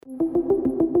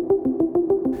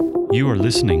You are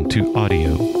listening to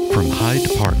audio from Hyde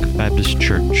Park Baptist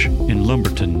Church in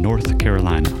Lumberton, North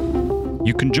Carolina.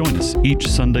 You can join us each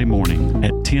Sunday morning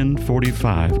at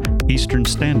 10:45 Eastern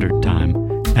Standard Time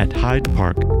at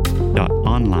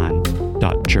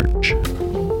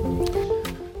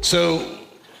hydepark.online.church. So,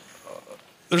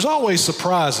 there's always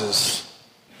surprises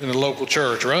in a local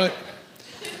church, right?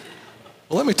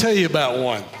 Well, let me tell you about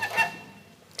one.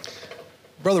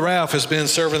 Brother Ralph has been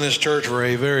serving this church for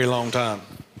a very long time.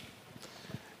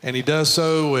 And he does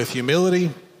so with humility.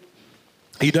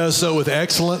 He does so with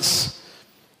excellence.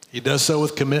 He does so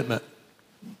with commitment.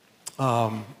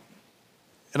 And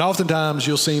oftentimes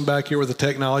you'll see him back here with the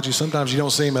technology. Sometimes you don't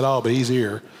see him at all, but he's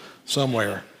here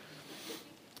somewhere.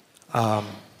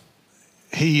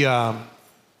 He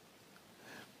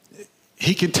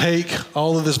can take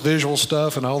all of this visual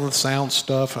stuff and all of the sound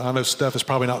stuff. I know stuff is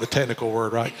probably not the technical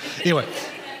word, right? Anyway,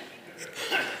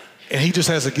 and he just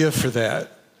has a gift for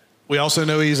that. We also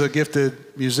know he's a gifted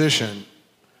musician.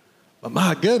 But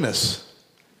my goodness,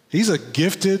 he's a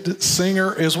gifted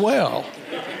singer as well.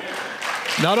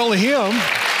 Not only him,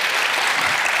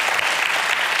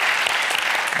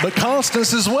 but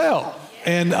Constance as well.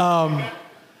 And I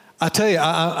tell you,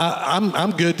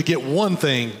 I'm good to get one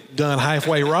thing done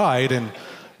halfway right, and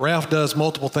Ralph does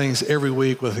multiple things every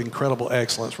week with incredible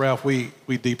excellence. Ralph, we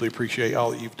deeply appreciate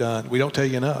all that you've done. We don't tell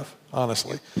you enough,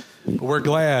 honestly. But we're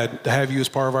glad to have you as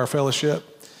part of our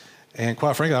fellowship. And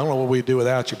quite frankly, I don't know what we'd do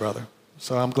without you, brother.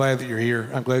 So I'm glad that you're here.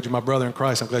 I'm glad you're my brother in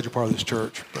Christ. I'm glad you're part of this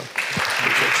church.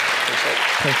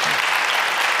 Thank you.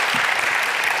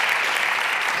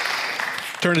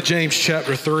 Turn to James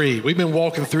chapter 3. We've been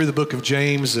walking through the book of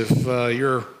James. If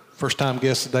you're a first-time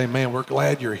guest today, man, we're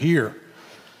glad you're here.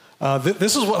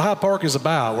 This is what Hyde Park is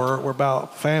about. We're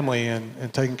about family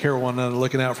and taking care of one another,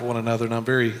 looking out for one another, and I'm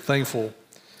very thankful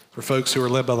for folks who are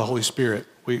led by the Holy Spirit.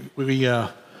 We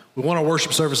want our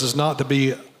worship services not to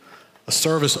be a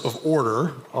service of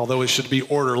order, although it should be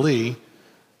orderly,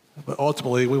 but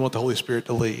ultimately we want the Holy Spirit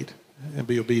to lead and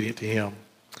be obedient to Him.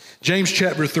 James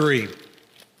chapter 3.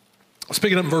 Let's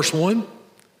pick it up in verse 1.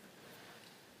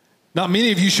 Not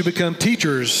many of you should become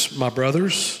teachers, my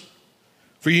brothers,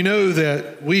 for you know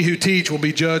that we who teach will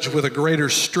be judged with a greater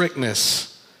strictness.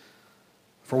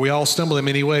 For we all stumble in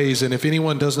many ways, and if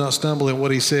anyone does not stumble in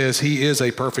what he says, he is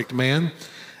a perfect man,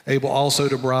 able also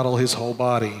to bridle his whole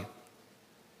body.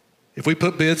 If we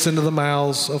put bits into the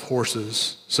mouths of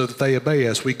horses so that they obey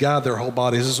us, we guide their whole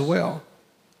bodies as well.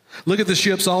 Look at the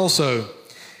ships also.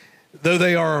 Though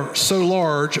they are so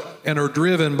large and are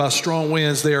driven by strong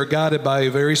winds, they are guided by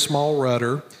a very small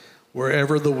rudder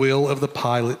wherever the will of the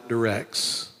pilot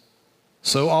directs.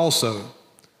 So also,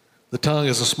 the tongue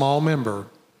is a small member,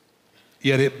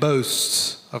 yet it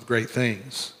boasts of great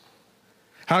things.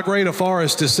 How great a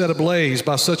forest is set ablaze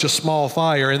by such a small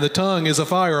fire, and the tongue is a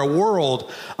fire, a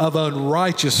world of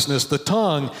unrighteousness. The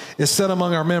tongue is set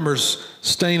among our members,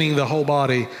 staining the whole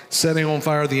body, setting on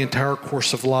fire the entire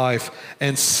course of life,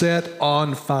 and set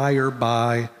on fire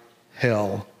by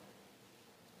hell.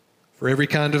 For every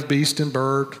kind of beast and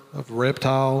bird, of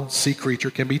reptile, sea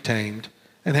creature can be tamed,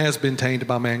 and has been tamed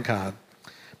by mankind.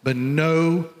 But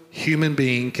no human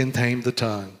being can tame the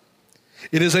tongue.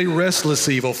 It is a restless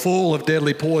evil, full of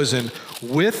deadly poison.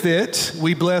 With it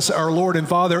we bless our Lord and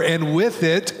Father, and with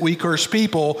it we curse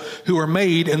people who are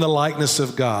made in the likeness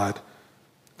of God.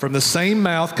 From the same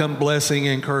mouth come blessing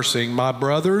and cursing. My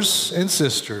brothers and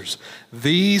sisters,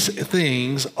 these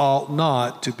things ought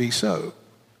not to be so.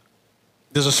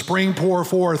 Does a spring pour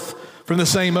forth from the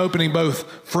same opening both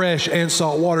fresh and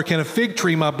salt water? Can a fig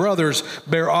tree, my brothers,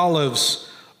 bear olives,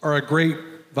 or a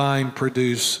grapevine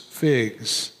produce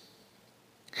figs?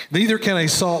 Neither can a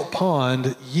salt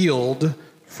pond yield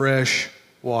fresh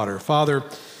water. Father,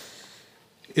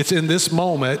 it's in this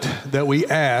moment that we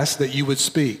ask that you would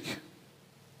speak.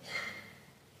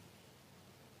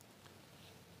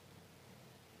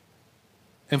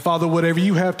 And Father, whatever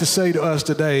you have to say to us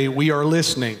today, we are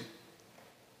listening.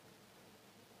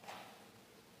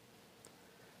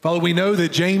 Father, we know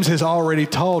that James has already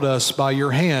taught us by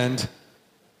your hand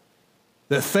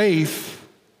that faith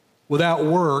without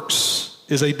works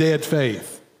is a dead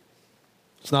faith.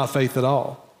 It's not faith at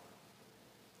all.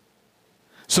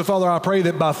 So, Father, I pray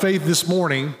that by faith this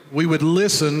morning, we would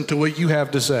listen to what you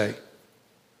have to say.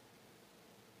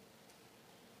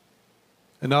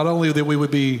 And not only that we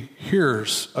would be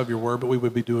hearers of your word, but we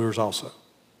would be doers also.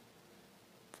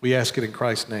 We ask it in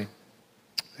Christ's name.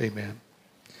 Amen.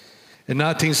 In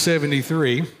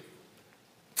 1973,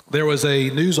 there was a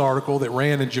news article that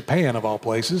ran in Japan, of all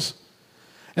places.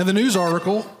 And the news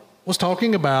article was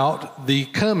talking about the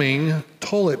coming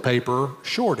toilet paper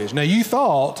shortage. Now, you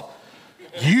thought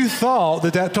You thought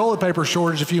that toilet paper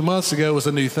shortage a few months ago was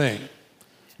a new thing.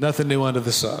 Nothing new under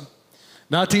the sun.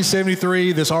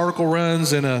 1973, this article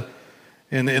runs in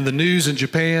the news in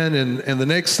Japan, and the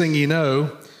next thing you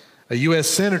know, a U.S.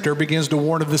 senator begins to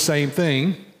warn of the same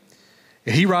thing.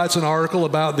 He writes an article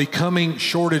about the coming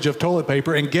shortage of toilet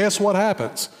paper, and guess what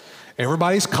happens?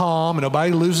 Everybody's calm, and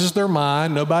nobody loses their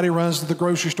mind. Nobody runs to the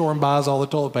grocery store and buys all the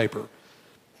toilet paper.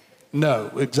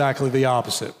 No, exactly the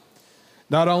opposite.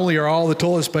 Not only are all the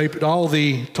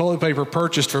toilet paper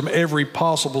purchased from every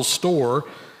possible store,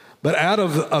 but out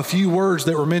of a few words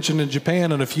that were mentioned in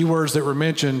Japan and a few words that were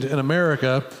mentioned in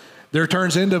America, there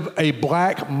turns into a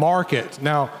black market.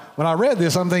 Now, when I read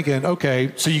this, I'm thinking,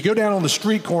 okay, so you go down on the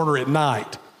street corner at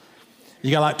night.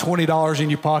 You got like $20 in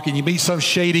your pocket, and you meet some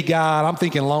shady guy, I'm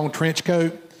thinking long trench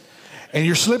coat, and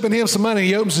you're slipping him some money,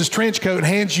 he opens his trench coat and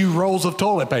hands you rolls of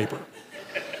toilet paper.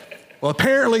 Well,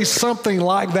 apparently something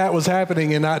like that was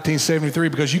happening in 1973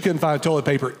 because you couldn't find toilet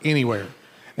paper anywhere.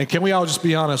 And can we all just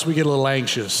be honest, we get a little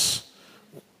anxious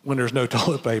when there's no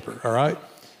toilet paper, all right?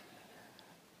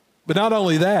 But not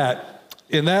only that,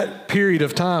 in that period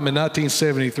of time in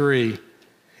 1973,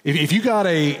 if you got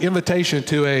an invitation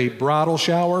to a bridal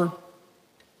shower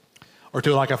or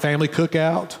to like a family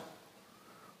cookout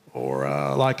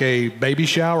or like a baby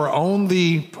shower, on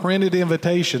the printed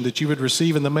invitation that you would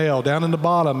receive in the mail, down in the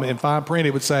bottom in fine print,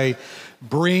 it would say,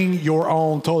 bring your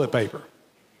own toilet paper.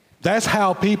 That's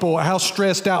how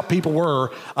stressed out people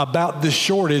were about this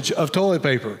shortage of toilet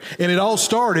paper. And it all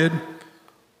started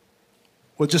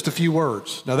with just a few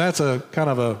words. Now that's a kind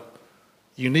of a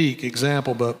unique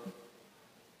example, but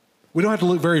we don't have to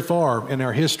look very far in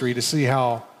our history to see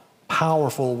how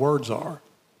powerful words are.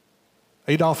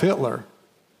 Adolf Hitler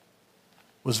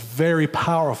was very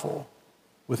powerful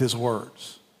with his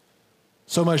words.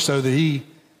 So much so that he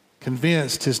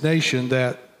convinced his nation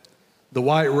that the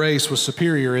white race was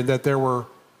superior and that there were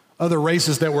other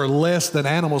races that were less than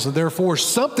animals, and therefore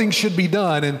something should be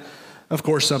done. And of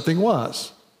course, something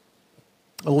was.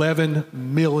 11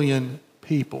 million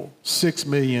people, 6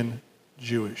 million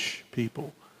Jewish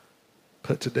people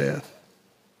put to death.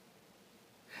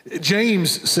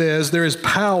 James says there is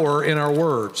power in our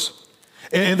words.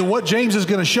 And what James is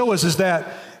going to show us is that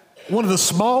one of the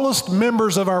smallest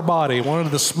members of our body, one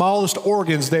of the smallest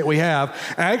organs that we have,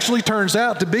 actually turns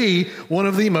out to be one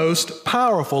of the most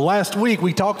powerful. Last week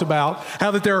we talked about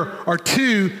how that there are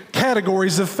two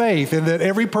categories of faith, and that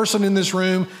every person in this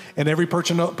room and every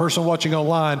person watching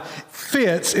online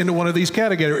fits into one of these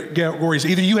categories.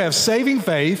 Either you have saving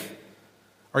faith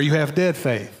or you have dead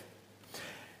faith.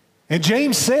 And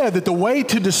James said that the way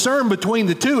to discern between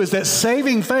the two is that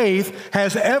saving faith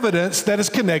has evidence that is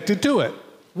connected to it.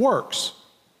 Works,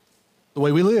 the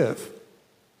way we live.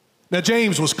 Now,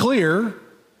 James was clear,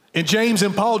 and James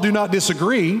and Paul do not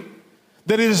disagree,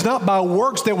 that it is not by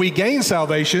works that we gain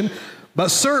salvation, but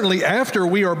certainly after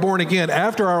we are born again,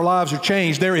 after our lives are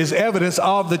changed, there is evidence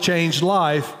of the changed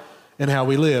life in how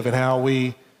we live and how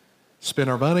we spend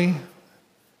our money,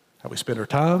 how we spend our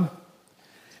time.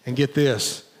 And get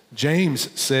this,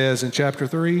 James says in chapter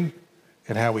 3,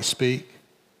 and how we speak,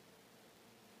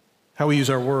 how we use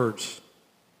our words.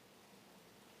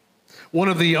 One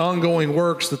of the ongoing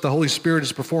works that the Holy Spirit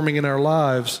is performing in our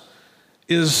lives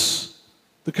is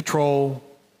the control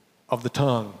of the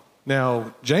tongue.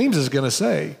 Now, James is going to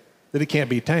say that it can't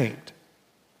be tamed.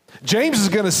 James is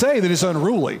going to say that it's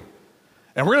unruly.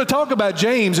 And we're going to talk about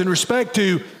James in respect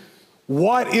to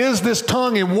what is this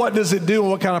tongue and what does it do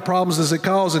and what kind of problems does it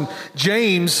cause. And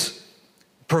James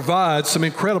provides some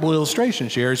incredible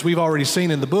illustrations here. As we've already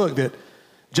seen in the book, that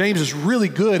James is really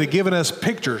good at giving us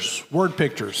pictures, word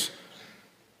pictures,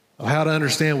 of how to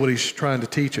understand what he's trying to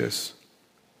teach us.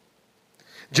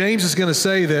 James is going to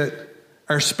say that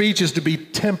our speech is to be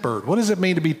tempered. What does it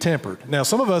mean to be tempered? Now,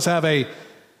 some of us have a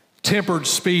tempered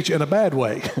speech in a bad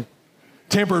way.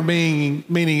 Tempered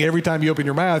meaning every time you open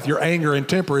your mouth, your anger and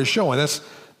temper is showing. That's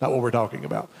not what we're talking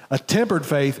about. A tempered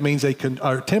faith means a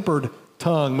tempered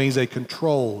tongue means a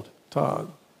controlled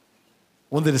tongue,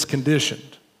 one that is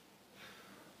conditioned.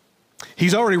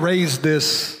 He's already raised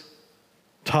this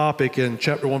topic in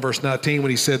chapter 1, verse 19,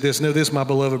 when he said this, "Know this, my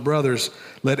beloved brothers,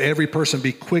 let every person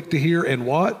be quick to hear and"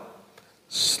 what?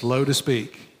 Slow to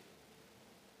speak.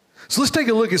 So let's take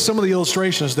a look at some of the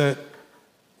illustrations that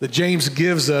James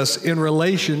gives us in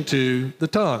relation to the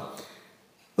tongue.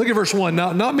 Look at verse 1.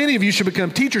 Not many of you should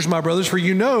become teachers, my brothers, for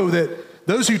you know that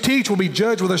those who teach will be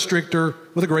judged with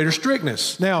a greater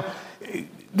strictness. Now,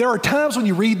 there are times when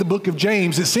you read the book of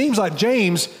James, it seems like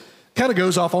James kind of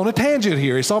goes off on a tangent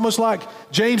here. It's almost like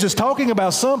James is talking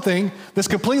about something that's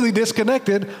completely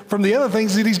disconnected from the other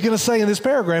things that he's going to say in this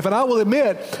paragraph. And I will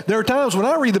admit, there are times when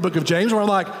I read the book of James where I'm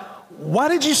like, why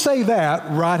did you say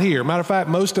that right here? Matter of fact,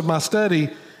 most of my study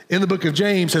in the book of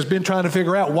James has been trying to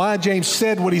figure out why James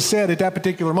said what he said at that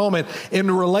particular moment in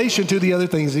relation to the other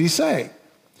things that he's saying.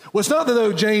 Well, it's not that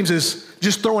though James is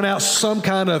just throwing out some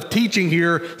kind of teaching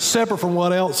here separate from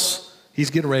what else he's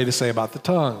getting ready to say about the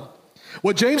tongue.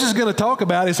 What James is going to talk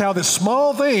about is how the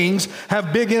small things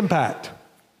have big impact.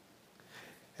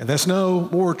 And that's no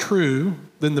more true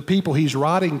than the people he's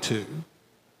writing to,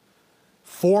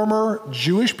 former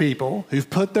Jewish people who've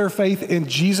put their faith in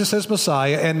Jesus as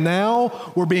Messiah and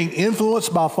now were being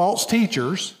influenced by false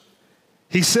teachers.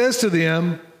 He says to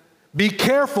them, be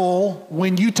careful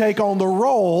when you take on the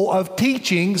role of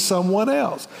teaching someone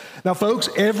else. Now, folks,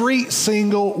 every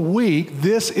single week,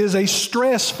 this is a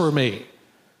stress for me.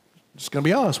 I'm just going to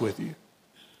be honest with you,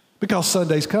 because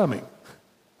Sunday's coming.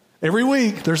 Every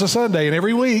week, there's a Sunday, and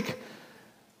every week,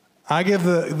 I give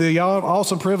the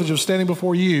awesome privilege of standing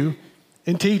before you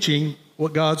and teaching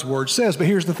what God's Word says. But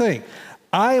here's the thing.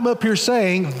 I am up here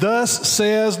saying, thus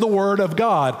says the Word of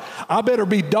God. I better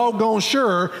be doggone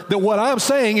sure that what I'm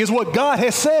saying is what God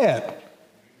has said.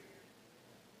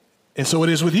 And so it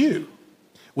is with you.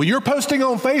 When you're posting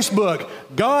on Facebook,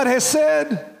 God has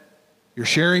said, you're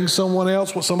sharing someone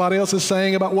else, what somebody else is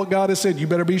saying about what God has said, you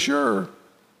better be sure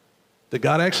that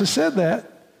God actually said that.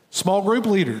 Small group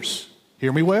leaders,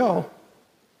 hear me well.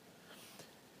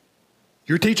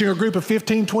 You're teaching a group of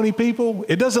 15, 20 people.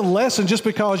 It doesn't lessen just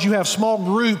because you have small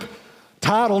group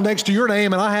title next to your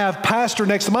name and I have pastor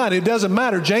next to mine. It doesn't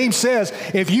matter. James says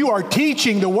if you are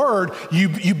teaching the word,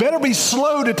 you better be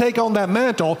slow to take on that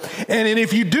mantle. And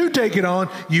if you do take it on,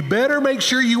 you better make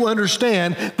sure you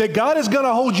understand that God is going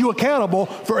to hold you accountable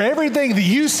for everything that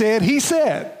you said, He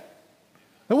said.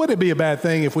 Now, wouldn't it be a bad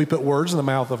thing if we put words in the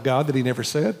mouth of God that He never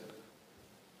said?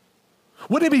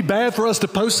 Wouldn't it be bad for us to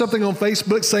post something on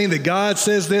Facebook saying that God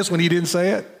says this when He didn't say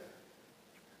it?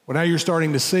 Well, now you're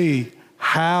starting to see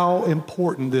how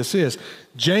important this is.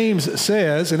 James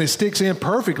says, and it sticks in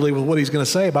perfectly with what he's going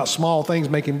to say about small things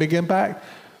making big impact.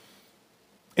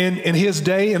 In his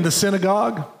day in the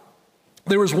synagogue,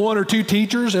 there was one or two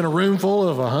teachers in a room full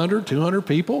of 100, 200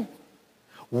 people.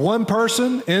 One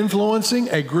person influencing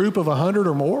a group of 100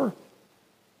 or more.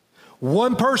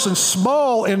 One person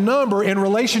small in number in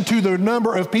relation to the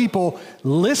number of people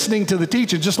listening to the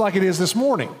teaching, just like it is this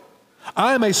morning.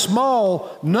 I am a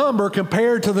small number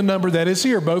compared to the number that is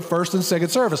here, both first and second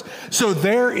service. So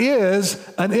there is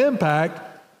an impact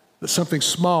that something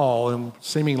small and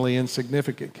seemingly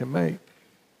insignificant can make.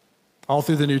 All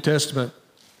through the New Testament,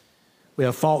 we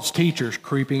have false teachers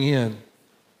creeping in.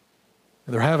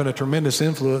 And they're having a tremendous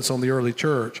influence on the early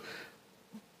church.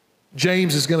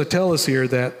 James is going to tell us here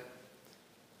that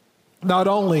not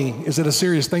only is it a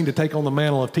serious thing to take on the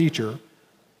mantle of teacher,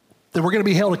 that we're going to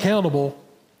be held accountable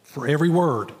for every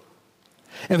word.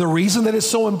 And the reason that it's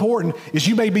so important is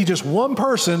you may be just one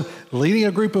person leading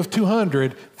a group of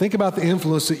 200. Think about the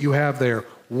influence that you have there.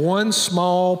 One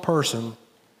small person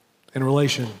in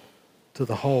relation to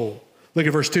the whole. Look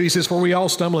at verse 2. He says, for we all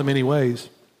stumble in many ways.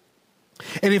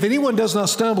 And if anyone does not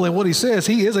stumble in what he says,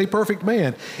 he is a perfect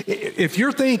man. If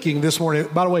you're thinking this morning,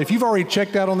 by the way, if you've already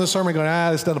checked out on this sermon going,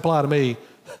 this doesn't apply to me,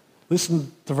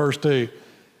 listen to verse 2.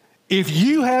 If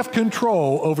you have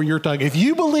control over your tongue, if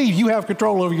you believe you have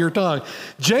control over your tongue,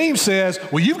 James says,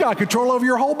 well, you've got control over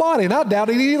your whole body. And I doubt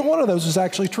either one of those is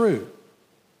actually true.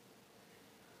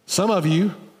 Some of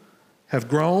you have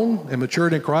grown and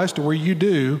matured in Christ to where you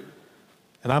do,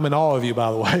 and I'm in awe of you,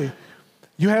 by the way,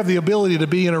 you have the ability to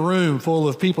be in a room full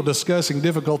of people discussing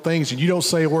difficult things and you don't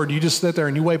say a word, you just sit there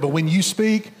and you wait. But when you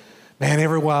speak, man,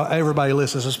 everybody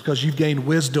listens. It's because you've gained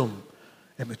wisdom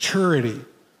and maturity.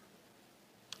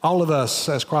 All of us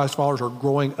as Christ followers are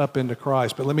growing up into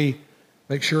Christ. But let me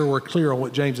make sure we're clear on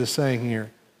what James is saying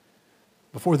here.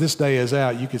 Before this day is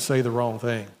out, you could say the wrong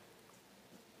thing.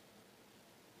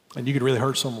 And you could really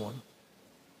hurt someone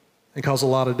and cause a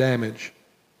lot of damage.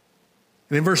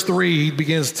 And in verse 3, he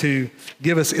begins to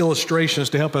give us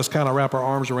illustrations to help us kind of wrap our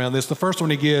arms around this. The first one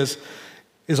he gives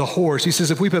is a horse. He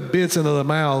says, if we put bits into the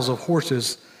mouths of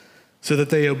horses so that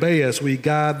they obey us, we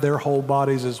guide their whole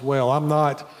bodies as well. I'm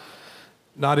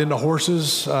not into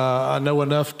horses. I know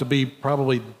enough to be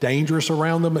probably dangerous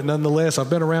around them, but nonetheless, I've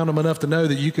been around them enough to know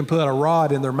that you can put a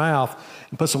rod in their mouth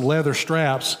and put some leather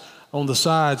straps on the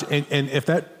sides. And if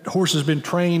that horse has been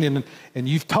trained and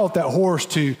you've taught that horse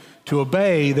to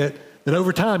obey, that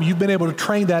over time you've been able to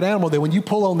train that animal that when you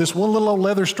pull on this one little old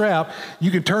leather strap,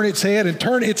 you can turn its head and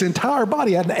turn its entire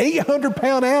body. An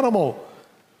 800-pound animal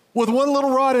with one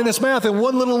little rod in its mouth and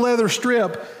one little leather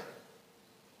strip.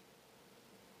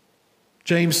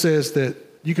 James says that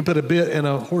you can put a bit in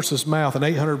a horse's mouth, an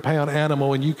 800-pound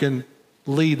animal, and you can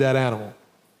lead that animal.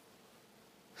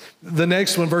 The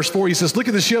next one, verse 4, he says, look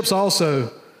at the ships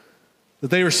also, that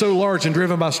they are so large and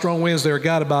driven by strong winds, they are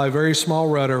guided by a very small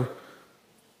rudder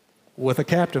with a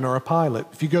captain or a pilot.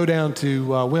 If you go down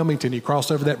to Wilmington, you cross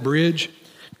over that bridge,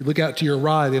 you look out to your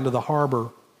right into the harbor,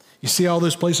 you see all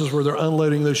those places where they're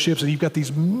unloading those ships, and you've got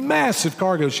these massive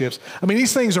cargo ships. I mean,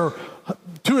 these things are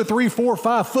 2 or 3, 4,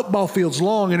 5 football fields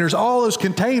long, and there's all those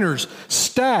containers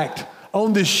stacked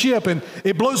on this ship, and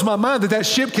it blows my mind that that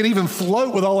ship can even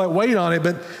float with all that weight on it.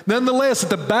 But nonetheless, at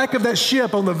the back of that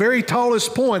ship on the very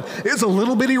tallest point is a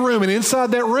little bitty room, and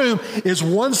inside that room is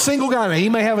one single guy. Now, he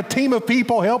may have a team of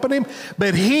people helping him,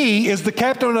 but he is the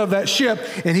captain of that ship,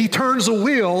 and he turns a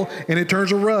wheel, and it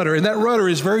turns a rudder, and that rudder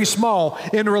is very small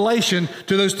in relation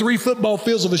to those 3 football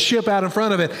fields of a ship out in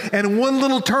front of it. And one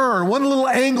little turn, one little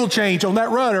angle change on that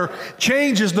rudder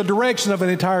changes the direction of an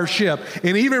entire ship.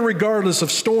 And even regardless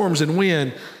of storms and wind,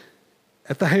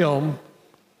 at the helm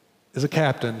is a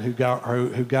captain who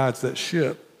guides that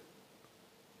ship.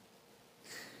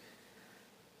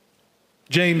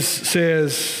 James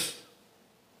says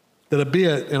that a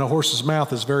bit in a horse's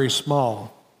mouth is very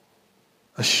small.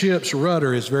 A ship's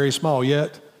rudder is very small,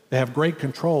 yet they have great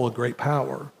control and great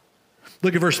power.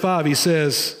 Look at verse 5. He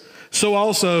says, so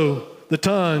also the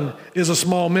tongue is a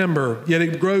small member, yet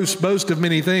it boasts of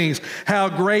many things. How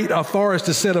great a forest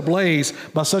is set ablaze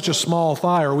by such a small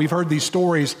fire. We've heard these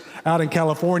stories out in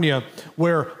California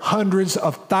where hundreds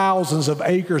of thousands of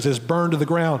acres is burned to the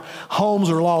ground. Homes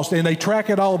are lost, and they track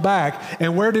it all back.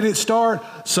 And where did it start?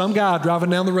 Some guy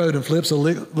driving down the road and flips a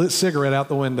lit cigarette out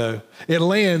the window. It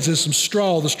lands in some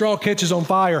straw. The straw catches on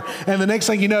fire, and the next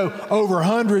thing you know, over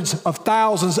hundreds of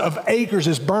thousands of acres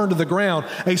is burned to the ground.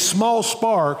 A small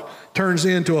spark turns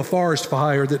into a forest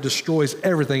fire that destroys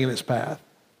everything in its path.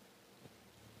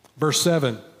 Verse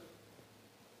 7,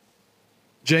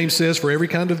 James says, for every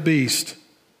kind of beast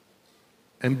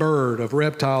and bird, of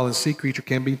reptile and sea creature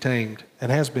can be tamed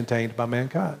and has been tamed by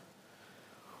mankind.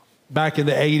 Back in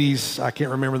the 80s, I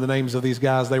can't remember the names of these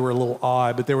guys. They were a little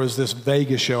odd, but there was this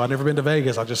Vegas show. I'd never been to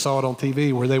Vegas. I just saw it on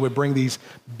TV where they would bring these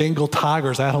Bengal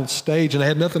tigers out on stage, and they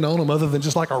had nothing on them other than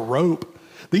just like a rope.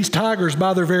 These tigers,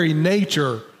 by their very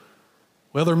nature,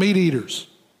 well, they're meat eaters.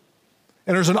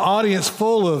 And there's an audience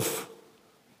full of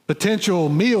potential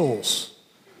meals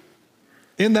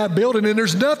in that building, and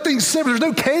there's nothing similar. There's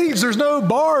no cage, there's no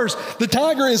bars. The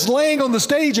tiger is laying on the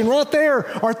stage, and right there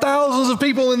are thousands of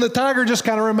people, and the tiger just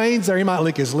kind of remains there. He might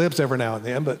lick his lips every now and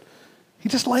then, but he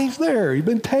just lays there. He's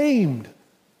been tamed.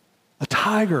 A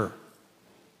tiger.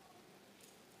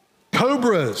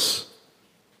 Cobras.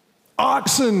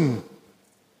 Oxen.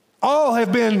 All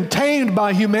have been tamed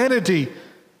by humanity.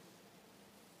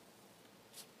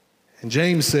 And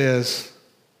James says,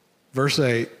 verse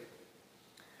 8,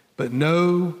 but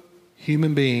no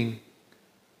human being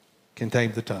can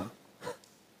tame the tongue.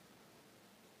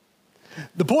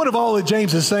 The point of all that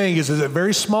James is saying is that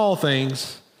very small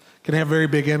things can have very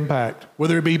big impact.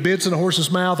 Whether it be bits in a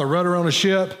horse's mouth, a rudder on a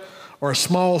ship, or a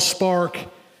small spark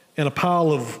in a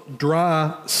pile of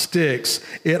dry sticks,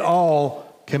 it all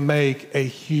can make a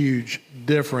huge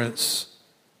difference.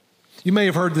 You may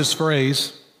have heard this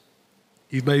phrase.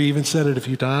 You've maybe even said it a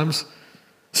few times.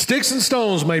 Sticks and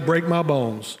stones may break my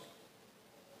bones,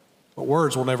 but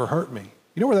words will never hurt me.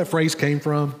 You know where that phrase came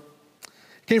from?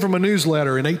 It came from a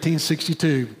newsletter in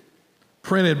 1862,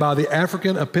 printed by the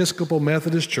African Episcopal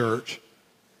Methodist Church.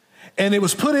 And it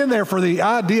was put in there for the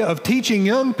idea of teaching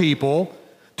young people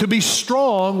to be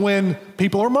strong when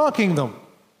people are mocking them.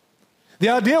 The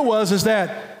idea is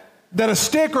that a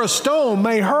stick or a stone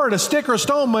may hurt. A stick or a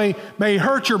stone may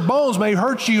hurt your bones, may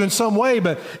hurt you in some way,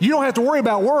 but you don't have to worry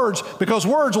about words because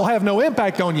words will have no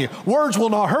impact on you. Words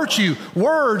will not hurt you.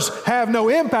 Words have no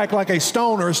impact like a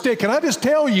stone or a stick. Can I just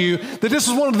tell you that this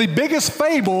is one of the biggest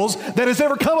fables that has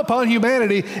ever come upon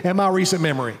humanity in my recent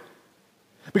memory?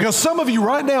 Because some of you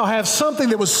right now have something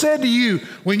that was said to you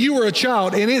when you were a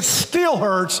child, and it still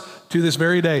hurts to this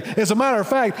very day. As a matter of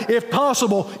fact, if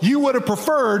possible, you would have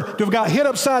preferred to have got hit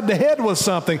upside the head with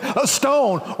something, a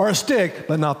stone or a stick,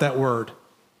 but not that word.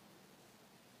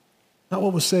 Not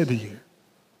what was said to you.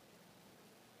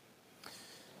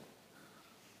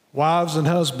 Wives and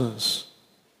husbands,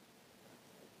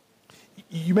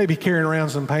 you may be carrying around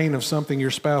some pain of something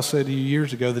your spouse said to you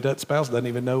years ago that spouse doesn't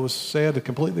even know was said and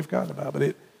completely forgotten about, but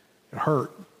it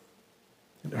hurt.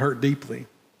 It hurt deeply.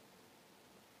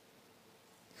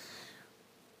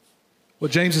 What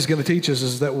James is going to teach us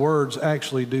is that words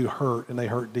actually do hurt, and they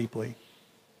hurt deeply.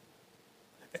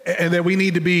 And that we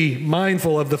need to be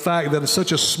mindful of the fact that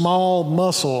such a small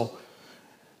muscle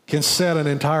can set an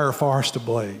entire forest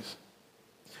ablaze.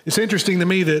 It's interesting to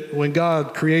me that when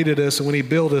God created us and when He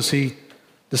built us, He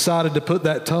decided to put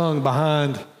that tongue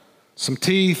behind some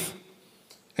teeth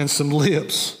and some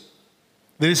lips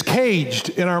that is caged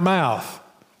in our mouth.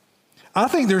 I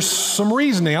think there's some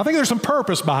reasoning. I think there's some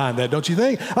purpose behind that, don't you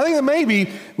think? I think that maybe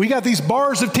we got these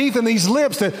bars of teeth and these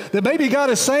lips that maybe God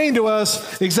is saying to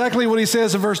us exactly what He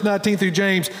says in verse 19 through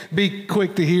James, be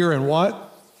quick to hear and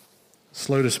what?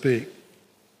 Slow to speak.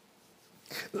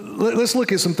 Let's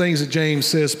look at some things that James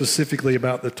says specifically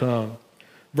about the tongue.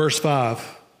 Verse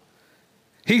 5.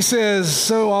 He says,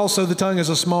 so also the tongue is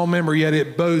a small member, yet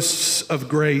it boasts of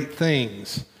great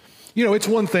things. You know, it's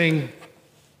one thing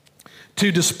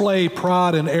to display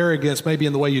pride and arrogance, maybe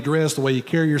in the way you dress, the way you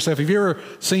carry yourself. Have you ever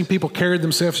seen people carry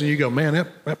themselves and you go, man,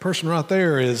 that person right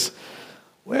there is,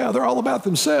 well, they're all about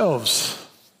themselves.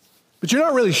 But you're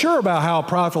not really sure about how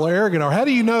prideful or arrogant are. How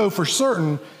do you know for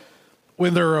certain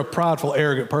when they're a prideful,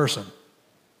 arrogant person?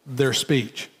 Their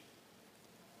speech.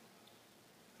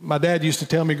 My dad used to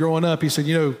tell me growing up, he said,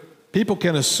 you know, people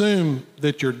can assume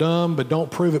that you're dumb, but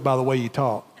don't prove it by the way you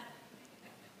talk.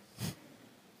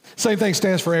 Same thing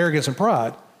stands for arrogance and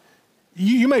pride.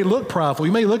 You may look prideful,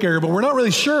 you may look arrogant, but we're not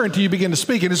really sure until you begin to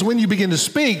speak. And it's when you begin to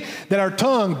speak that our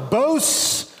tongue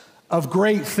boasts of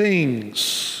great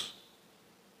things.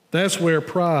 That's where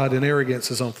pride and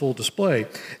arrogance is on full display.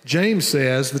 James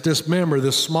says that this member,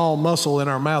 this small muscle in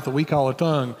our mouth that we call a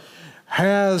tongue,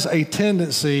 has a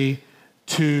tendency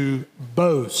to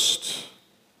boast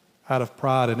out of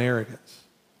pride and arrogance,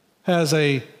 has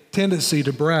a tendency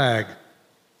to brag.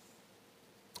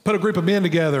 Put a group of men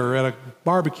together at a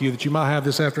barbecue that you might have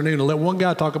this afternoon and let one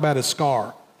guy talk about his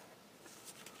scar.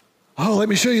 Oh, let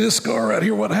me show you this scar right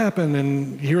here, what happened?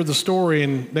 And you hear the story,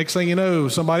 and next thing you know,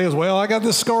 somebody else, well, I got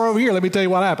this scar over here. Let me tell you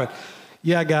what happened.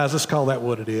 Yeah, guys, let's call that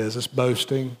what it is. It's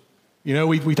boasting. You know,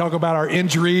 we talk about our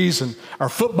injuries and our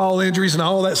football injuries and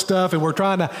all that stuff, and we're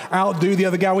trying to outdo the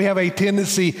other guy. We have a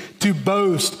tendency to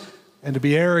boast and to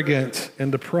be arrogant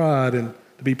and to pride and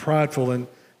to be prideful. And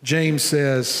James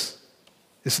says,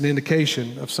 it's an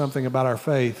indication of something about our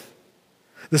faith.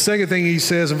 The second thing he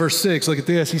says in verse 6, look at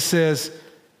this. He says,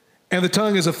 and the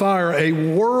tongue is a fire, a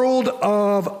world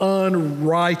of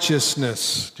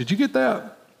unrighteousness. Did you get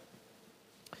that?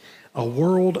 A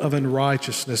world of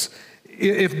unrighteousness.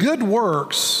 If good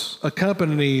works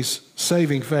accompanies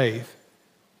saving faith,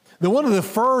 then one of the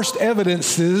first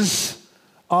evidences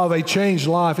of a changed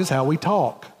life is how we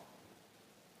talk.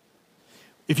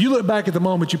 If you look back at the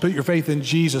moment you put your faith in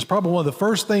Jesus, probably one of the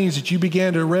first things that you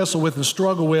began to wrestle with and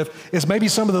struggle with is maybe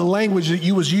some of the language that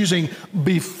you was using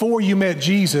before you met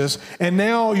Jesus, and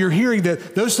now you're hearing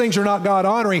that those things are not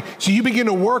God-honoring, so you begin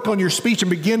to work on your speech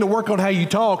and begin to work on how you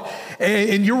talk,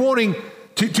 and you're wanting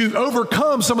to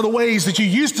overcome some of the ways that you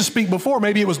used to speak before.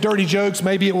 Maybe it was dirty jokes,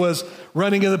 maybe it was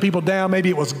running other people down, maybe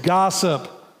it was gossip,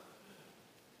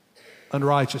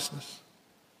 unrighteousness.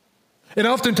 And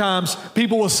oftentimes,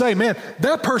 people will say, man,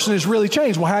 that person has really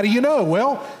changed. Well, how do you know?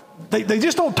 Well, they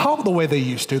just don't talk the way they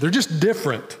used to. They're just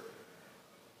different.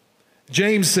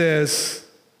 James says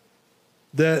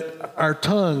that our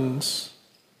tongues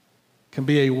can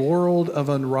be a world of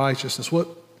unrighteousness. One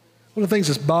of the things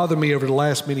that's bothered me over the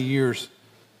last many years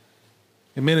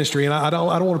in ministry, and I don't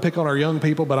want to pick on our young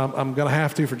people, but I'm going to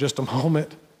have to for just a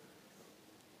moment.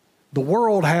 The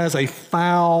world has a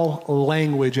foul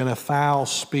language and a foul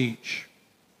speech.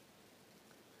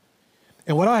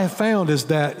 And what I have found is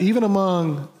that even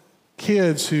among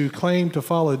kids who claim to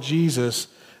follow Jesus,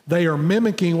 they are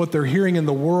mimicking what they're hearing in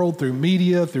the world through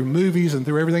media, through movies, and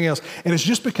through everything else. And it's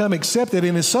just become accepted,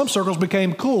 and in some circles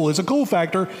became cool. It's a cool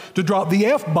factor to drop the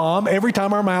F-bomb every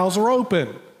time our mouths are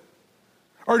open.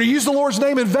 Or to use the Lord's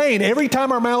name in vain every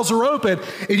time our mouths are open.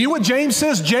 And you know what James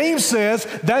says? James says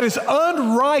that is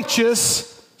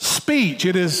unrighteous speech.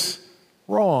 It is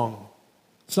wrong.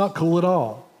 It's not cool at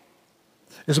all.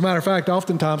 As a matter of fact,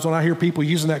 oftentimes when I hear people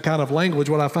using that kind of language,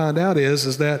 what I find out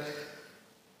is that,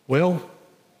 well,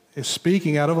 it's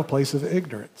speaking out of a place of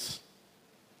ignorance.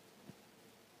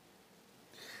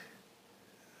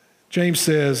 James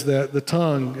says that the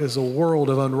tongue is a world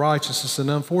of unrighteousness, and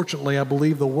unfortunately, I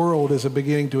believe the world is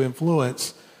beginning to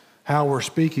influence how we're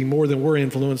speaking more than we're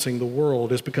influencing the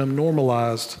world. It's become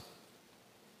normalized.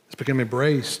 It's become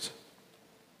embraced.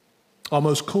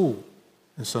 Almost cool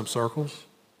in some circles.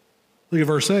 Look at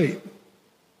verse 8.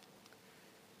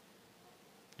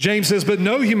 James says, but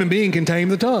no human being can tame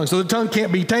the tongue. So the tongue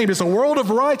can't be tamed. It's a world of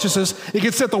righteousness. It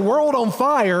can set the world on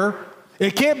fire.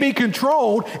 It can't be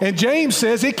controlled, and James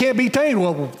says it can't be tamed.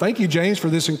 Well, thank you, James, for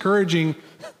this encouraging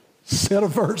set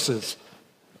of verses.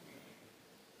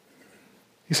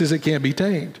 He says it can't be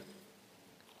tamed.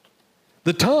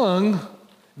 The tongue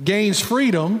gains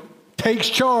freedom, takes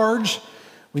charge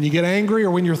when you get angry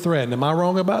or when you're threatened. Am I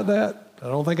wrong about that? I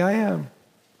don't think I am.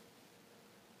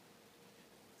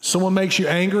 Someone makes you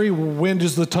angry, when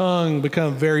does the tongue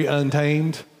become very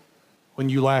untamed? When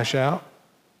you lash out?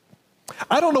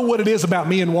 I don't know what it is about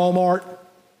me in Walmart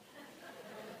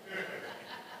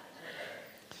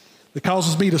that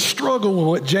causes me to struggle with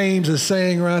what James is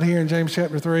saying right here in James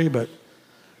chapter 3, but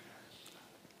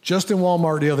just in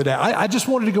Walmart the other day, I just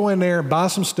wanted to go in there and buy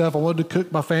some stuff. I wanted to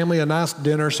cook my family a nice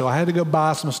dinner, so I had to go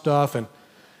buy some stuff, and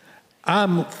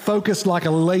I'm focused like a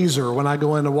laser when I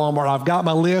go into Walmart. I've got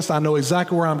my list. I know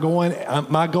exactly where I'm going.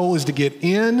 My goal is to get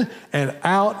in and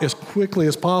out as quickly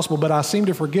as possible, but I seem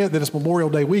to forget that it's Memorial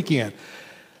Day weekend.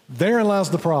 Therein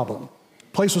lies the problem.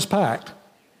 Place was packed.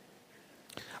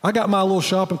 I got my little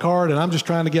shopping cart, and I'm just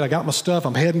trying to I got my stuff.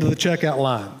 I'm heading to the checkout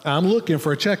line. I'm looking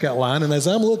for a checkout line, and as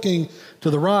I'm looking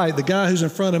to the right, the guy who's in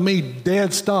front of me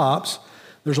dead stops.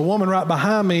 There's a woman right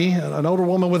behind me, an older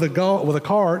woman with a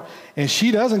cart, and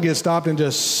she doesn't get stopped and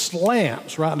just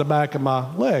slams right in the back of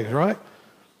my legs, right?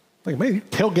 Like, man, you're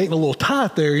tailgating a little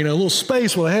tight there, a little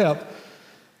space will help.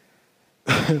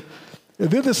 And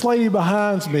then this lady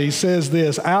behind me says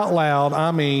this out loud.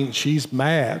 I mean, she's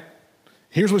mad.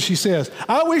 Here's what she says.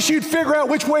 I wish you'd figure out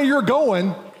which way you're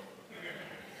going.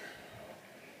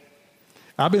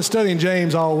 I've been studying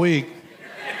James all week.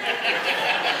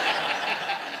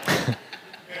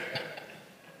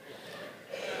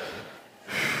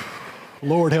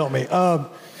 Lord help me. I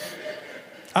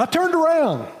turned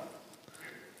around.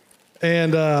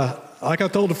 And like I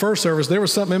told the first service, there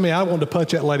was something in me, I wanted to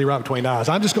punch that lady right between the eyes.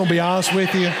 I'm just going to be honest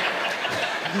with you.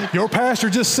 Your pastor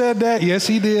just said that. Yes,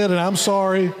 he did, and I'm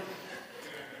sorry.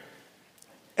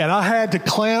 And I had to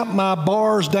clamp my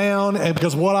bars down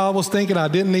because what I was thinking I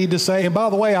didn't need to say. And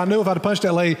by the way, I knew if I'd punched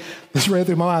that lady, this ran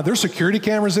through my mind. There's security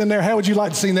cameras in there. How would you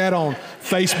like to see that on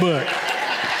Facebook?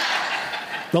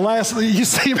 The last thing you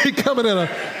see me coming in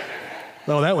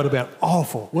oh, that would have been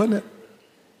awful, wouldn't it?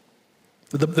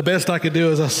 The best I could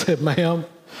do is I said, ma'am,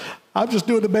 I'm just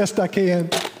doing the best I can.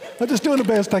 I'm just doing the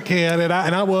best I can. And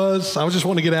I was just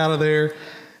wanting to get out of there.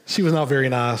 She was not very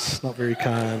nice, not very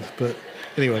kind. But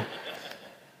anyway,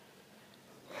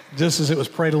 just as it was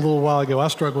prayed a little while ago, I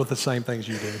struggle with the same things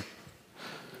you do.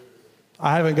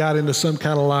 I haven't got into some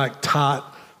kind of like tight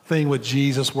thing with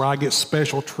Jesus where I get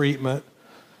special treatment.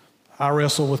 I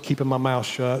wrestle with keeping my mouth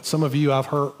shut. Some of you I've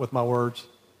hurt with my words.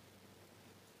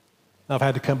 I've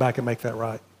had to come back and make that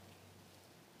right.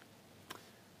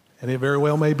 And it very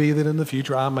well may be that in the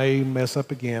future I may mess up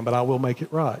again, but I will make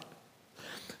it right.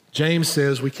 James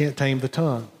says we can't tame the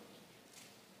tongue.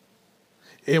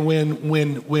 And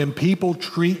when people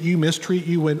treat you, mistreat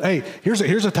you, here's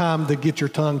a time to get your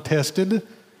tongue tested.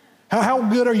 How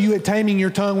good are you at taming your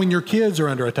tongue when your kids are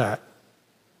under attack?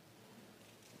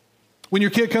 When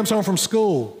your kid comes home from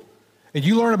school and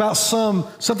you learn about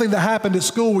something that happened at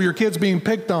school where your kid's being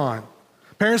picked on.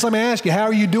 Parents, let me ask you, how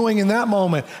are you doing in that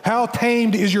moment? How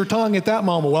tamed is your tongue at that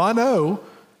moment? Well, I know,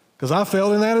 because I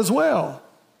failed in that as well.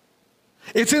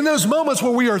 It's in those moments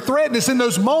where we are threatened. It's in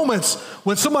those moments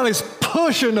when somebody's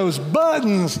pushing those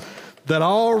buttons that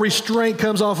all restraint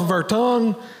comes off of our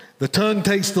tongue. The tongue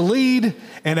takes the lead,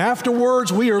 and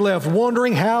afterwards we are left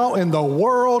wondering, how in the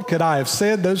world could I have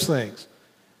said those things?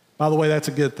 By the way, that's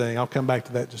a good thing. I'll come back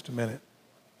to that in just a minute.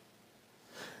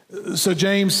 So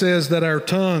James says that our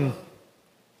tongue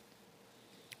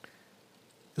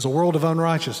is a world of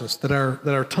unrighteousness, that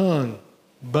our tongue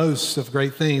boasts of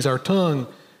great things. Our tongue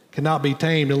cannot be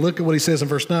tamed. And look at what he says in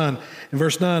verse 9. In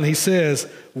verse 9, he says,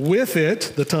 with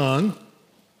it, the tongue,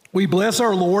 we bless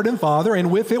our Lord and Father,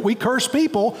 and with it we curse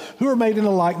people who are made in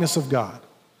the likeness of God.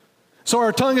 So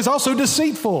our tongue is also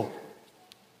deceitful.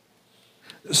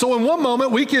 So in one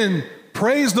moment, we can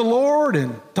praise the Lord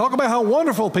and talk about how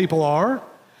wonderful people are.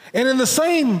 And in the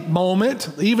same moment,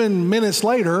 even minutes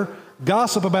later,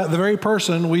 gossip about the very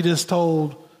person we just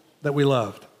told that we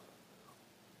loved.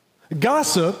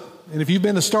 Gossip, and if you've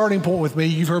been to Starting Point with me,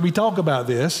 you've heard me talk about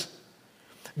this.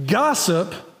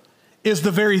 Gossip is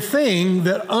the very thing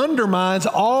that undermines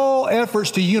all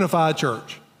efforts to unify a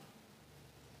church.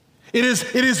 It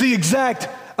is the exact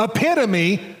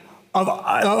epitome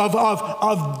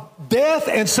of death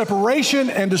and separation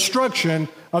and destruction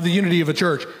of the unity of a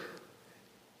church.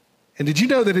 And did you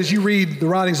know that as you read the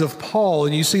writings of Paul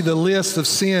and you see the list of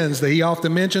sins that he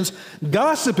often mentions,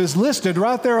 gossip is listed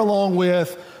right there along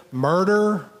with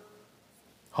murder,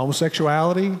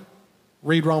 homosexuality?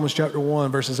 Read Romans chapter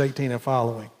 1, verses 18 and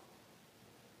following.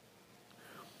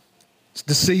 It's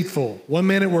deceitful. One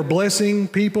minute we're blessing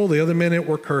people, the other minute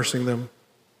we're cursing them.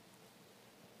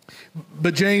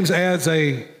 But James adds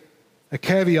a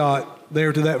caveat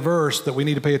there to that verse that we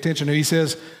need to pay attention to. He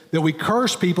says that we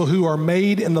curse people who are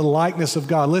made in the likeness of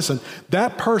God. Listen,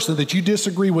 that person that you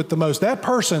disagree with the most, that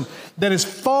person that is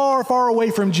far, far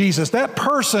away from Jesus, that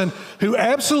person who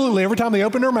absolutely, every time they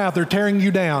open their mouth, they're tearing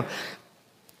you down.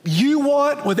 You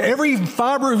want, with every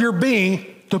fiber of your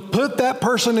being, to put that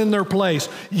person in their place.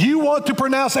 You want to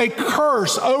pronounce a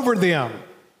curse over them.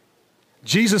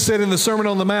 Jesus said in the Sermon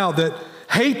on the Mount that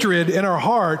hatred in our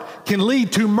heart can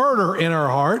lead to murder in our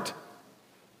heart.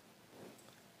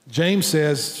 James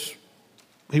says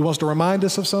he wants to remind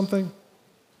us of something.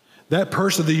 That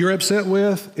person that you're upset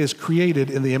with is created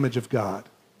in the image of God.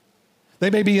 They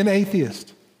may be an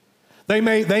atheist. They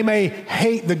may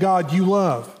hate the God you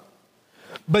love.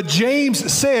 But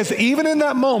James says, even in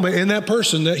that moment, in that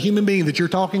person, that human being that you're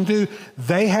talking to,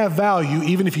 they have value,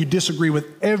 even if you disagree with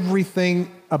everything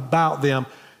about them.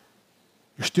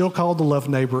 You're still called to love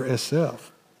neighbor as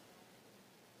self.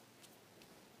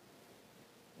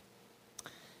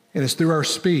 And it's through our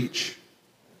speech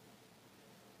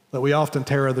that we often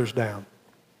tear others down.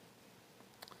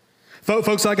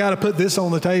 Folks, I got to put this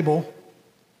on the table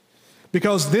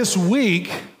because this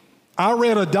week I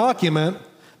read a document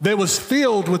that was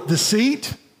filled with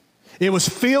deceit. It was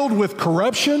filled with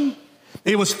corruption.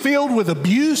 It was filled with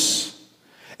abuse.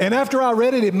 And after I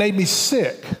read it, it made me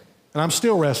sick. And I'm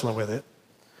still wrestling with it.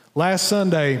 Last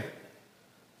Sunday,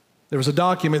 there was a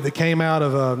document that came out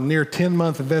of a near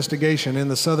 10-month investigation in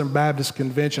the Southern Baptist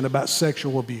Convention about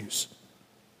sexual abuse.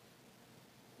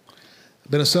 I've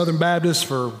been a Southern Baptist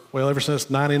for, ever since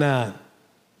 '99.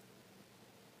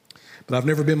 But I've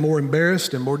never been more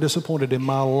embarrassed and more disappointed in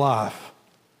my life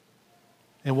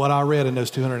in what I read in those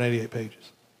 288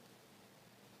 pages.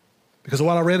 Because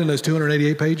what I read in those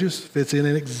 288 pages fits in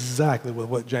exactly with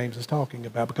what James is talking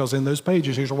about. Because in those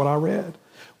pages, here's what I read.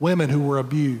 Women who were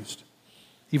abused,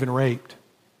 even raped,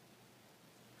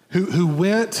 who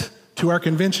went to our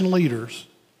convention leaders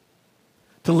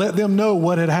to let them know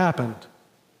what had happened.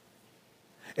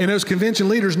 And those convention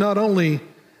leaders, not only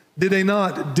did they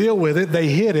not deal with it, they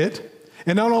hid it.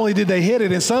 And not only did they hid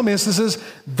it, in some instances,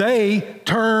 they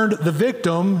turned the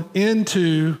victim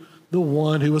into the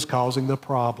one who was causing the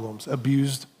problems,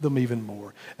 abused them even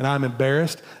more. And I'm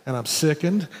embarrassed and I'm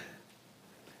sickened,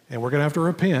 and we're going to have to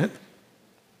repent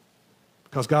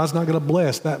because God's not going to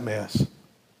bless that mess.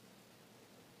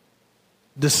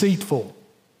 Deceitful.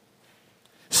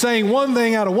 Saying one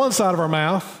thing out of one side of our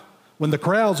mouth when the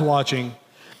crowd's watching,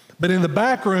 but in the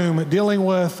back room dealing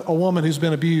with a woman who's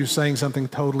been abused saying something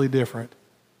totally different.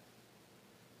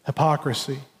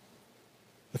 Hypocrisy.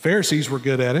 The Pharisees were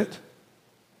good at it,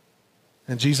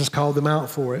 and Jesus called them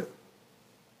out for it.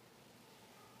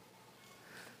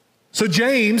 So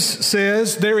James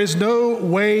says there is no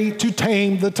way to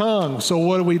tame the tongue. So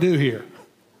what do we do here?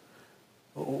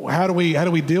 How do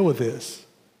we deal with this?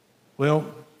 Well,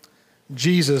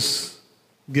 Jesus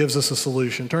gives us a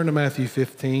solution. Turn to Matthew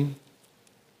 15.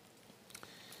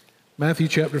 Matthew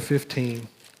chapter 15.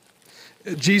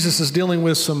 Jesus is dealing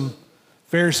with some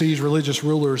Pharisees, religious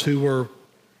rulers who were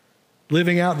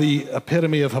living out the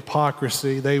epitome of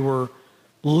hypocrisy. They were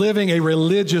living a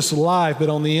religious life, but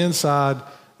on the inside,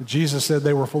 Jesus said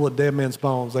they were full of dead men's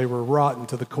bones. They were rotten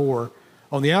to the core.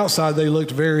 On the outside, they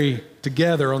looked very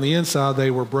together. On the inside,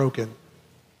 they were broken.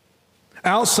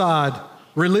 Outside,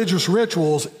 religious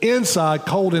rituals. Inside,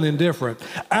 cold and indifferent.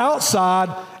 Outside,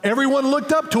 everyone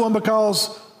looked up to them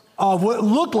because of what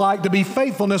looked like to be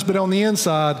faithfulness, but on the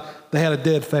inside, they had a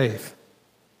dead faith.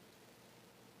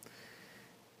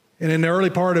 And in the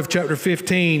early part of chapter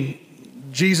 15,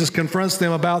 Jesus confronts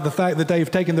them about the fact that they've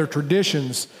taken their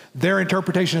traditions, their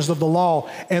interpretations of the law,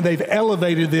 and they've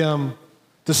elevated them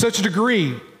to such a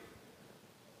degree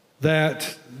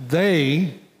that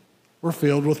they were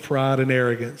filled with pride and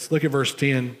arrogance. Look at verse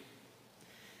 10.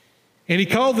 And he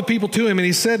called the people to him, and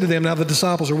he said to them, now the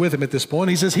disciples are with him at this point,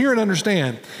 he says, hear and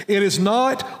understand, it is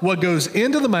not what goes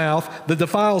into the mouth that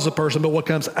defiles a person, but what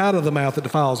comes out of the mouth that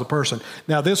defiles a person.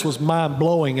 Now this was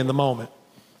mind-blowing in the moment,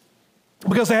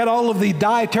 because they had all of the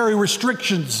dietary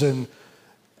restrictions and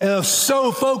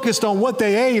so focused on what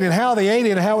they ate and how they ate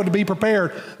it and how it would be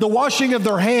prepared. The washing of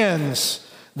their hands.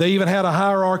 They even had a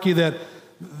hierarchy that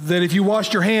if you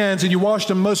washed your hands and you washed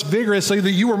them most vigorously,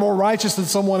 that you were more righteous than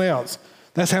someone else.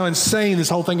 That's how insane this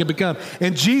whole thing had become.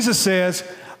 And Jesus says,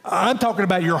 I'm talking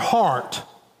about your heart,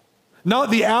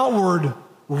 not the outward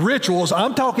rituals.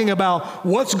 I'm talking about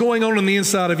what's going on the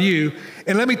inside of you.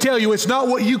 And let me tell you, it's not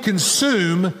what you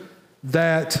consume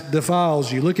that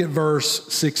defiles you. Look at verse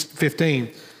 15.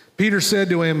 Peter said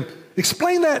to him,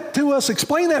 explain that to us.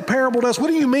 Explain that parable to us. What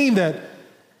do you mean that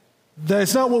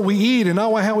it's not what we eat and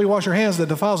not how we wash our hands that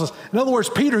defiles us? In other words,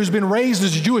 Peter, who's been raised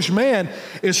as a Jewish man,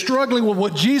 is struggling with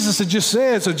what Jesus had just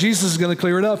said, so Jesus is going to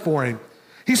clear it up for him.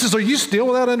 He says, are you still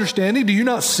without understanding? Do you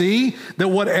not see that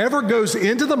whatever goes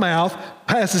into the mouth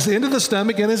passes into the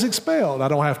stomach and is expelled? I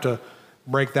don't have to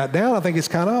break that down. I think it's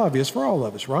kind of obvious for all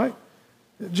of us, right?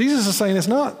 Jesus is saying it's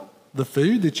not the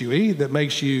food that you eat that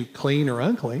makes you clean or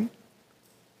unclean.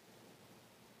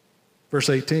 Verse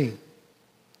 18.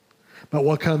 But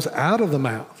what comes out of the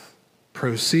mouth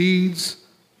proceeds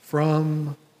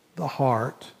from the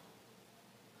heart,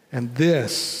 and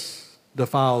this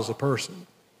defiles a person.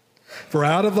 For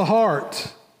out of the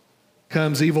heart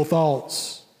comes evil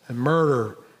thoughts and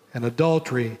murder and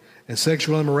adultery and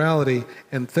sexual immorality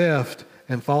and theft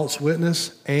and false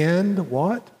witness and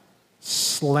what?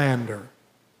 Slander.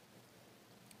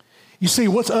 You see,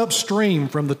 what's upstream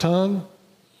from the tongue,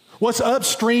 what's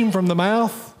upstream from the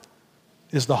mouth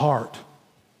is the heart.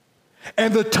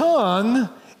 And the tongue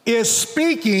is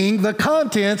speaking the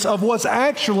contents of what's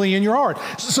actually in your heart.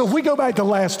 So if we go back to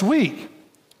last week,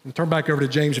 and turn back over to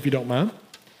James if you don't mind.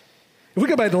 If we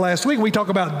go back to last week, we talk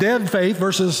about dead faith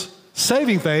versus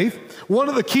saving faith. One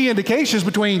of the key indications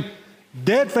between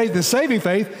dead faith and saving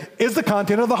faith is the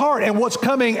content of the heart. And what's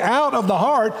coming out of the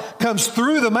heart comes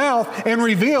through the mouth and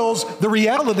reveals the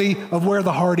reality of where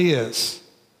the heart is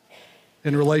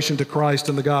in relation to Christ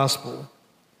and the gospel.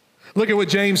 Look at what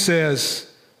James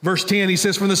says. Verse 10, he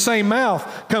says, from the same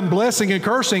mouth come blessing and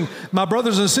cursing. My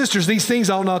brothers and sisters, these things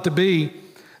ought not to be.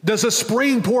 Does a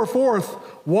spring pour forth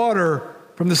water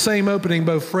from the same opening,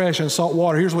 both fresh and salt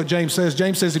water? Here's what James says.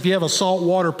 James says, if you have a salt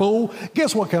water pool,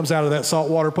 guess what comes out of that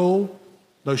salt water pool?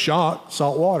 No shock,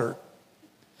 salt water.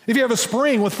 If you have a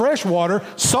spring with fresh water,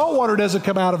 salt water doesn't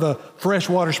come out of a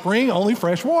freshwater spring, only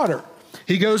fresh water.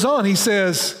 He goes on, he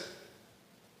says,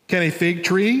 can a fig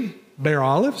tree bear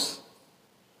olives?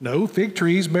 No, fig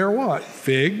trees bear what?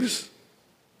 Figs.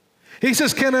 He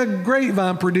says, can a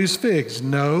grapevine produce figs?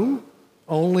 No,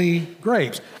 only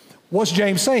grapes. What's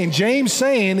James saying? James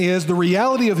saying is the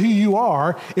reality of who you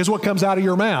are is what comes out of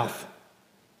your mouth.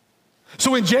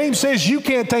 So when James says you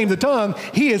can't tame the tongue,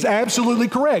 he is absolutely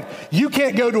correct. You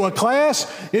can't go to a class.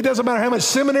 It doesn't matter how much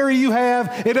seminary you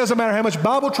have. It doesn't matter how much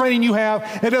Bible training you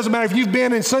have. It doesn't matter if you've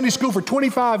been in Sunday school for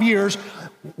 25 years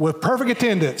with perfect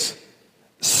attendance.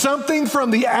 Something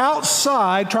from the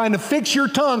outside, trying to fix your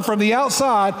tongue from the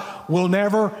outside, will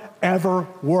never, ever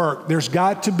work. There's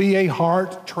got to be a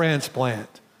heart transplant.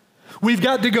 We've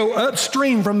got to go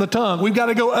upstream from the tongue. We've got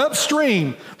to go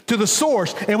upstream to the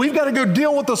source, and we've got to go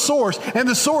deal with the source. And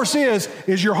the source is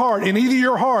your heart. And either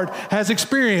your heart has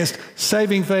experienced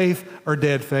saving faith or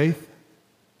dead faith.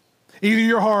 Either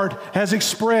your heart has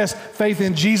expressed faith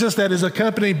in Jesus that is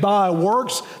accompanied by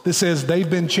works that says they've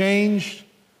been changed,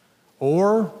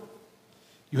 or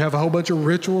you have a whole bunch of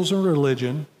rituals and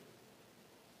religion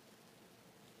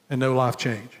and no life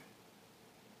change.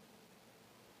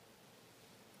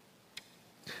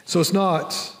 So it's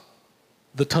not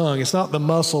the tongue, it's not the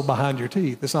muscle behind your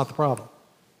teeth. It's not the problem.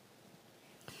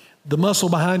 The muscle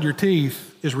behind your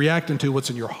teeth is reacting to what's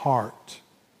in your heart.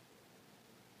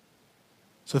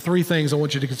 So 3 things I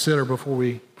want you to consider before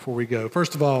we go.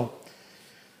 First of all,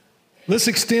 let's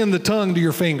extend the tongue to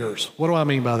your fingers. What do I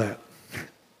mean by that?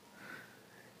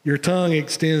 Your tongue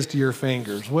extends to your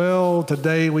fingers. Well,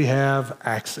 today we have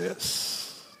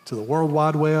access to the World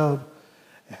Wide Web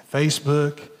and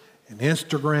Facebook and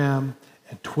Instagram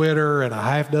and Twitter and a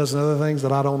half dozen other things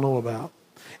that I don't know about.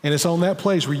 And it's on that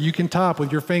place where you can type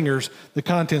with your fingers the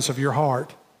contents of your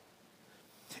heart.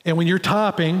 And when you're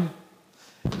typing,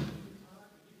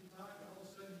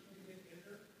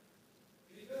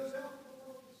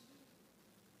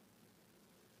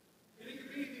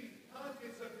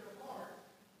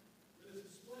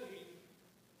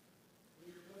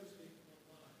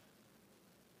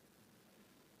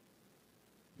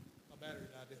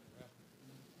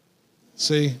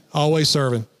 see, always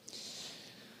serving.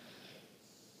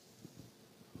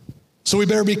 So we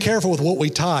better be careful with what we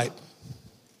type.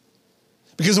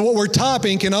 Because what we're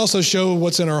typing can also show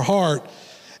what's in our heart.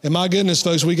 And my goodness,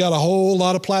 folks, we got a whole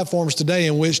lot of platforms today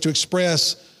in which to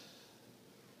express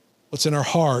what's in our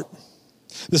heart.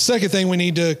 The second thing we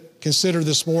need to consider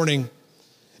this morning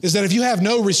is that if you have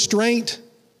no restraint,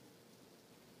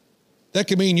 that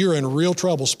could mean you're in real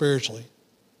trouble spiritually.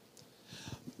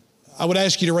 I would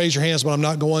ask you to raise your hands, but I'm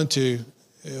not going to.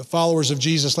 Followers of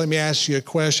Jesus, let me ask you a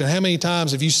question. How many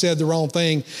times have you said the wrong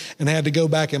thing and had to go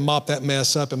back and mop that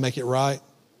mess up and make it right?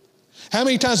 How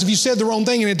many times have you said the wrong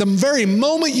thing, and at the very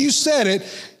moment you said it,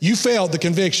 you felt the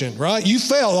conviction, right? You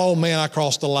felt, oh man, I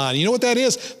crossed the line. You know what that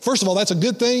is? First of all, that's a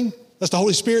good thing. That's the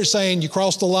Holy Spirit saying you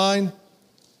crossed the line.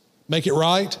 Make it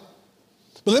right.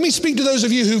 But let me speak to those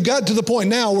of you who've got to the point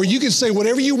now where you can say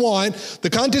whatever you want, the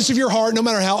contents of your heart, no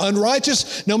matter how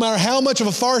unrighteous, no matter how much of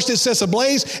a forest it sets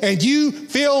ablaze, and you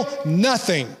feel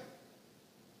nothing.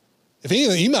 If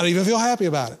anything, you might even feel happy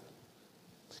about it.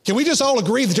 Can we just all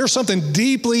agree that there's something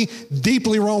deeply,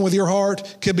 deeply wrong with your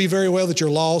heart? Could be very well that you're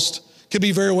lost. Could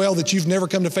be very well that you've never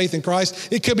come to faith in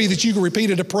Christ. It could be that you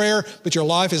repeated a prayer, but your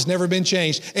life has never been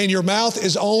changed. And your mouth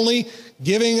is only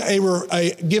giving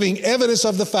evidence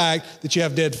of the fact that you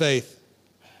have dead faith.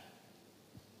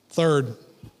 Third,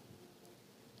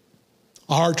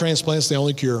 a heart transplant is the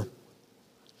only cure.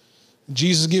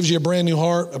 Jesus gives you a brand new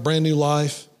heart, a brand new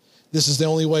life. This is the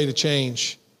only way to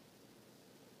change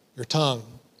your tongue.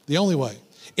 The only way.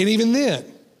 And even then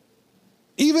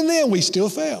we still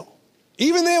fail.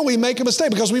 Even then we make a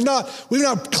mistake because we've not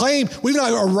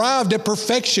arrived at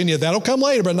perfection yet. That'll come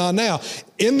later, but not now.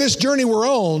 In this journey we're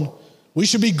on, we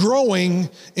should be growing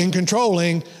in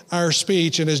controlling our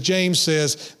speech. And as James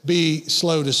says, be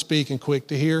slow to speak and quick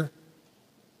to hear.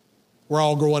 We're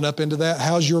all growing up into that.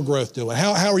 How's your growth doing?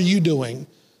 How are you doing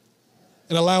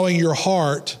in allowing your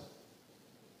heart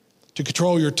to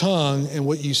control your tongue and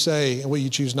what you say and what you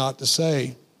choose not to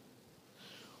say?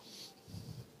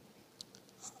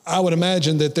 I would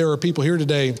imagine that there are people here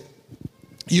today,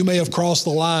 you may have crossed the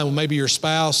line with maybe your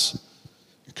spouse,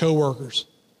 your coworkers.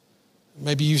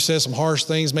 Maybe you said some harsh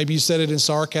things. Maybe you said it in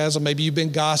sarcasm. Maybe you've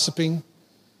been gossiping.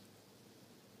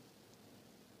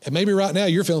 And maybe right now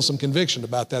you're feeling some conviction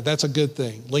about that. That's a good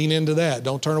thing. Lean into that.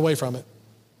 Don't turn away from it.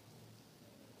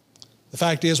 The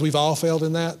fact is we've all failed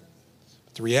in that.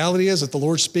 The reality is that the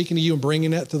Lord's speaking to you and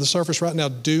bringing that to the surface right now.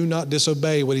 Do not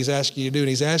disobey what He's asking you to do. And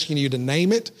He's asking you to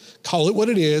name it, call it what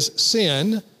it is,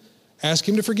 sin, ask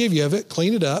Him to forgive you of it,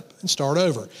 clean it up, and start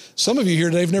over. Some of you here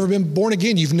today have never been born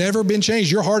again. You've never been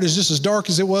changed. Your heart is just as dark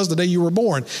as it was the day you were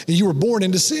born, and you were born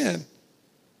into sin.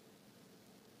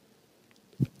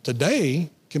 Today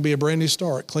can be a brand new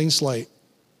start, clean slate.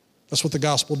 That's what the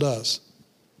gospel does.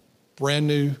 Brand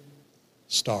new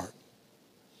start.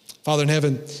 Father in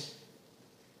heaven,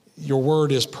 your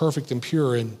word is perfect and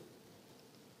pure, and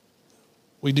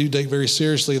we do take very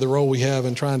seriously the role we have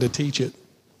in trying to teach it.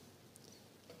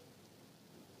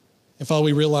 And Father,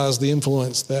 we realize the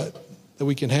influence that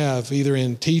we can have either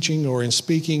in teaching or in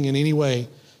speaking in any way.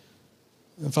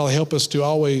 And Father, help us to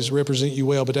always represent you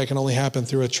well, but that can only happen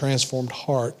through a transformed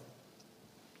heart.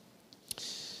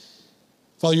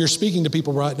 Father, you're speaking to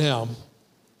people right now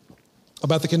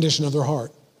about the condition of their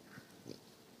heart.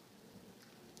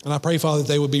 And I pray, Father, that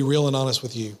they would be real and honest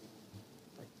with you.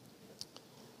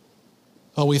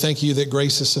 Oh, we thank you that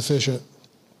grace is sufficient.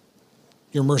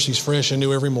 Your mercy is fresh and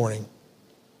new every morning.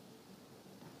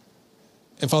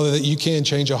 And Father, that you can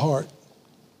change a heart.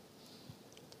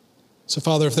 So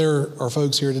Father, if there are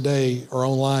folks here today or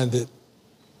online that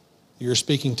you're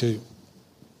speaking to,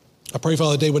 I pray,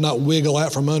 Father, that they would not wiggle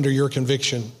out from under your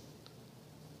conviction,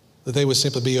 that they would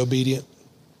simply be obedient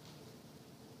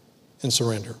and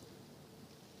surrender.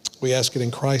 We ask it in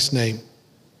Christ's name.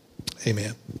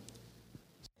 Amen.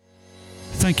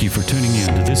 Thank you for tuning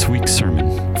in to this week's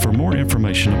sermon. For more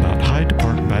information about Hyde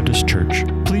Park Baptist Church,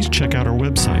 please check out our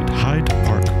website,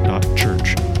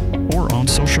 hydepark.church, or on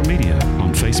social media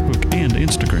on Facebook and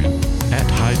Instagram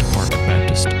 @Hyde Park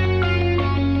Baptist.